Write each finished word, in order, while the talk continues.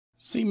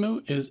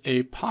CEMU is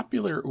a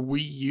popular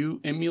Wii U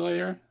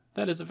emulator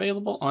that is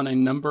available on a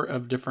number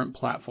of different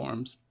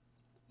platforms.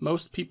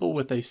 Most people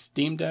with a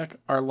Steam Deck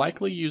are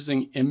likely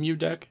using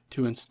EmuDeck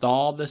to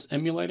install this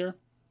emulator,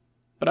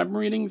 but I'm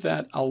reading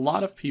that a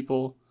lot of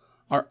people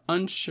are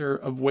unsure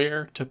of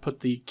where to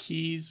put the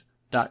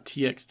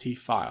Keys.txt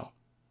file.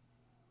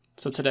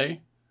 So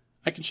today,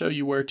 I can show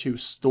you where to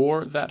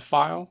store that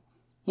file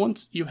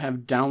once you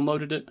have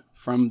downloaded it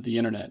from the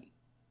internet.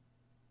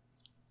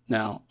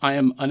 Now, I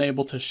am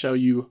unable to show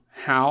you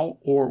how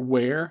or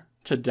where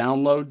to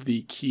download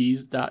the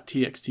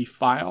Keys.txt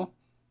file,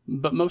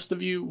 but most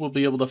of you will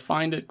be able to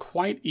find it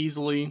quite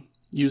easily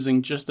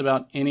using just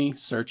about any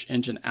search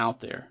engine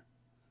out there.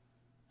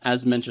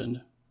 As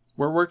mentioned,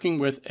 we're working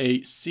with a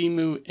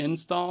CEMU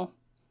install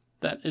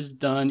that is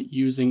done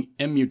using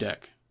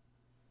EmuDeck.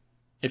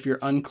 If you're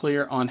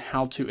unclear on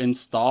how to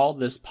install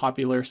this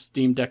popular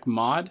Steam Deck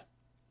mod,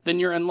 then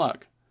you're in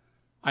luck.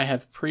 I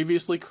have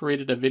previously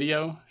created a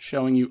video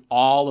showing you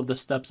all of the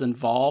steps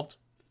involved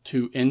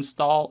to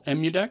install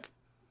EmuDeck,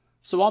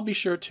 so I'll be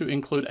sure to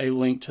include a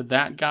link to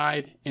that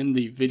guide in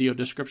the video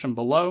description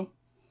below,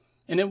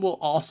 and it will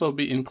also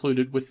be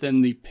included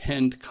within the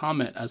pinned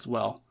comment as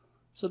well,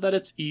 so that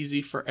it's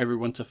easy for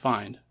everyone to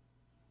find.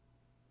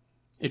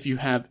 If you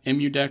have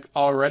EmuDeck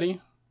already,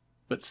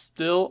 but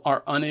still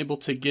are unable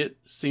to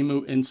get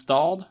CEMU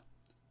installed,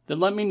 then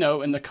let me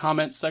know in the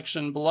comment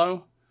section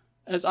below,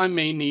 as I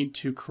may need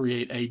to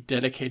create a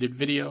dedicated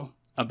video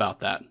about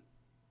that.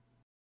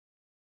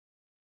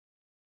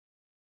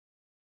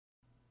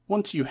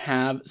 Once you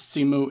have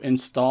CEMU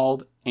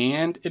installed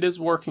and it is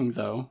working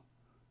though,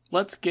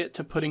 let's get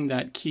to putting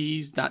that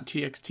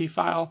Keys.txt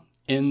file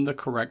in the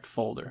correct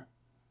folder.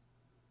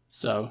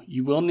 So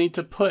you will need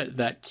to put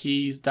that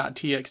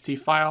Keys.txt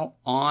file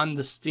on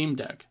the Steam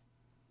Deck.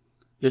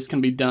 This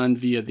can be done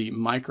via the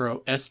micro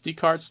SD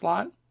card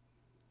slot.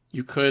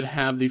 You could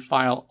have the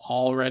file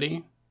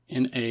already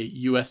in a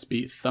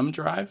USB thumb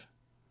drive,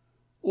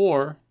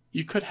 or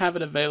you could have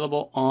it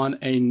available on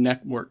a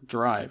network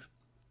drive,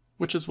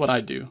 which is what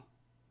I do.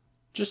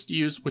 Just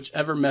use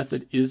whichever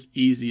method is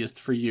easiest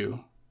for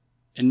you,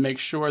 and make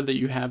sure that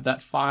you have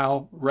that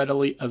file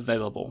readily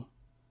available.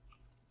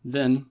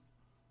 Then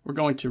we're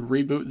going to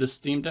reboot the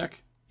Steam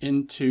Deck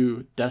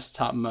into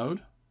desktop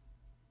mode.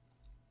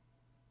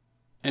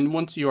 And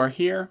once you are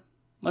here,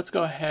 let's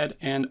go ahead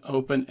and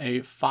open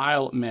a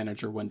file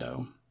manager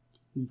window.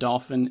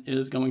 Dolphin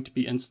is going to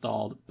be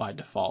installed by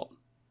default.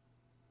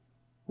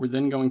 We're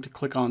then going to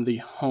click on the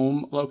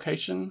home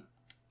location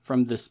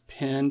from this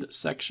pinned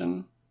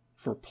section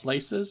for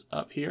places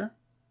up here.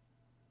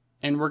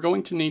 And we're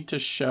going to need to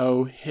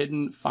show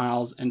hidden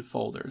files and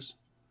folders.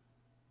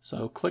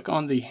 So click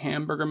on the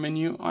hamburger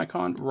menu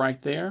icon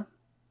right there.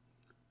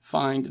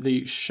 Find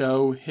the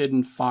show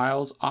hidden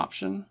files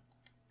option.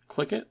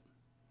 Click it.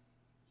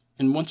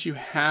 And once you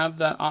have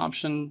that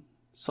option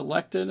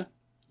selected,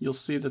 you'll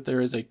see that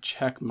there is a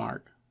check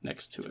mark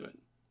next to it.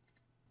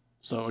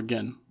 So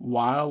again,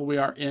 while we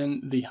are in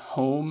the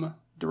home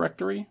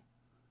directory,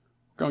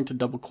 we're going to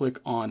double click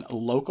on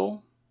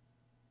local,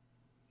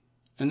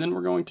 and then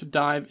we're going to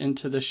dive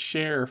into the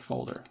share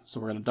folder.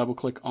 So we're going to double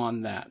click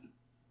on that.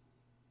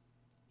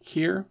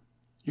 Here,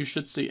 you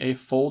should see a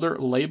folder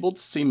labeled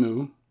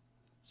CEMU,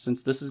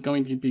 since this is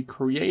going to be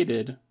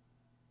created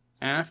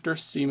after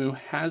CEMU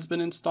has been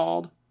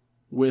installed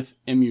with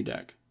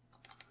EmuDeck.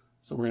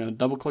 So we're going to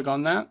double click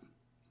on that,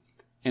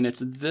 and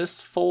it's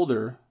this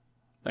folder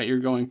that you're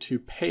going to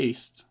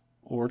paste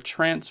or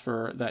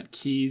transfer that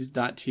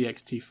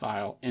Keys.txt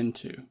file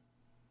into.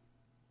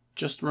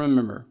 Just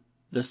remember,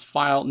 this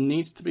file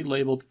needs to be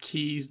labeled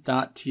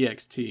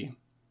Keys.txt.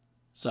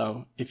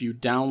 So if you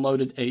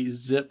downloaded a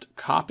zipped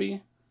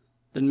copy,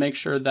 then make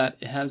sure that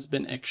it has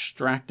been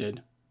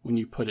extracted when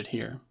you put it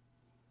here.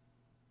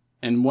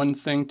 And one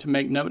thing to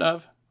make note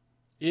of,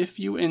 if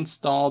you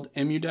installed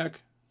EmuDeck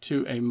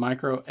to a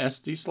micro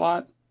SD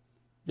slot,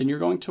 then you're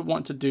going to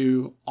want to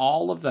do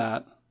all of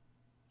that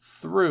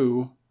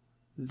through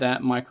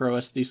that micro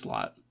SD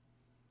slot.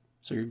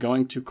 So you're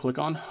going to click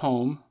on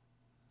home,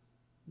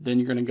 then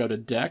you're going to go to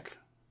deck,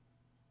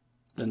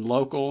 then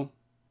local,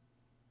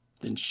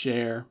 then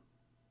share,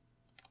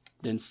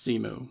 then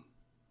CEMU.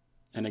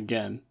 And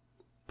again,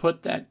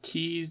 put that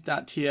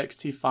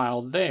Keys.txt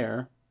file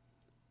there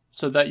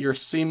so that your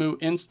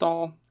CEMU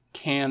install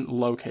can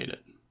locate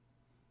it.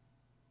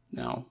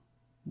 Now,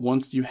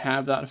 once you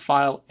have that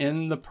file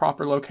in the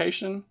proper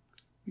location,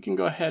 you can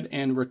go ahead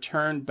and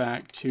return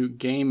back to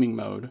gaming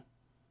mode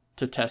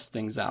to test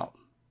things out.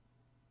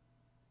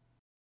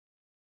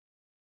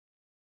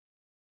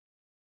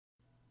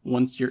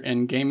 Once you're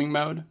in gaming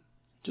mode,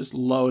 just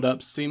load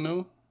up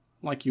CEMU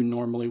like you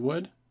normally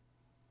would,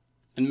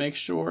 and make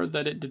sure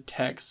that it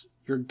detects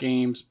your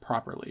games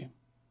properly.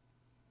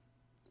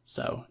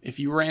 So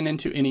if you ran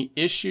into any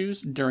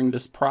issues during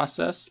this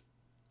process,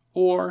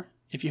 or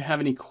if you have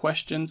any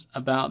questions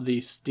about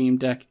the Steam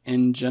Deck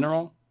in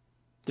general,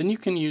 then you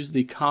can use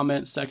the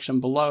comment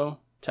section below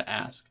to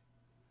ask.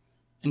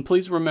 And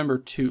please remember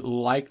to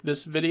like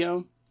this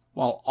video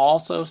while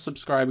also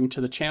subscribing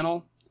to the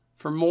channel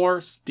for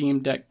more Steam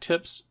Deck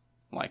tips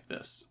like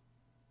this.